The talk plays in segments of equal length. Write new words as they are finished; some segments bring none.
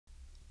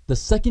The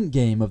second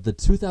game of the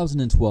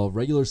 2012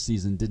 regular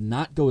season did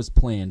not go as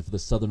planned for the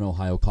Southern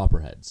Ohio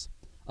Copperheads.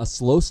 A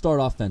slow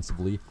start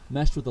offensively,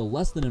 meshed with a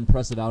less than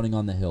impressive outing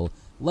on the hill,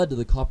 led to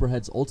the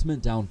Copperheads'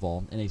 ultimate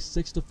downfall in a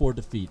 6-4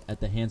 defeat at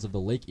the hands of the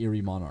Lake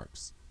Erie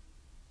Monarchs.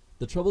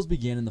 The troubles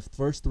began in the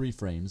first 3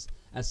 frames,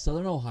 as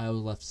Southern Ohio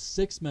left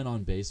 6 men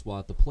on base while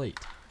at the plate.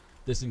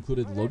 This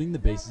included loading the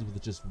bases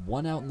with just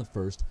 1 out in the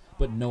first,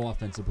 but no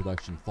offensive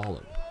production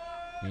followed.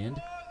 And,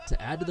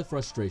 to add to the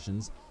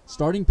frustrations,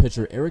 starting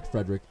pitcher Eric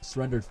Frederick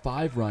surrendered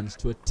 5 runs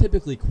to a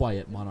typically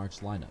quiet Monarchs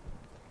lineup.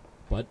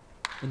 But,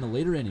 in the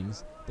later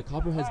innings, the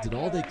Copperheads did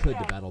all they could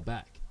to battle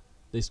back.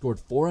 They scored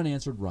 4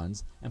 unanswered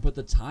runs and put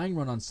the tying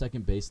run on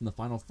second base in the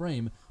final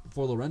frame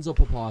before Lorenzo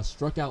Papa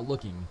struck out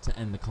looking to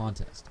end the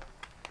contest.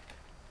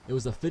 It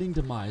was a fitting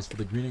demise for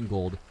the green and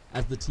gold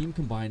as the team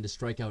combined to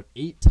strike out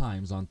 8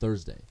 times on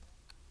Thursday.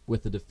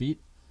 With the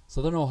defeat,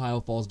 Southern Ohio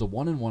falls to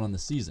 1-1 on the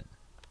season.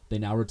 They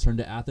now return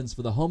to Athens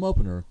for the home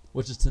opener,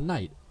 which is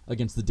tonight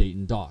against the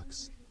Dayton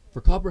Docs. For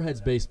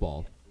Copperheads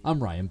Baseball,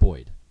 I'm Ryan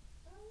Boyd.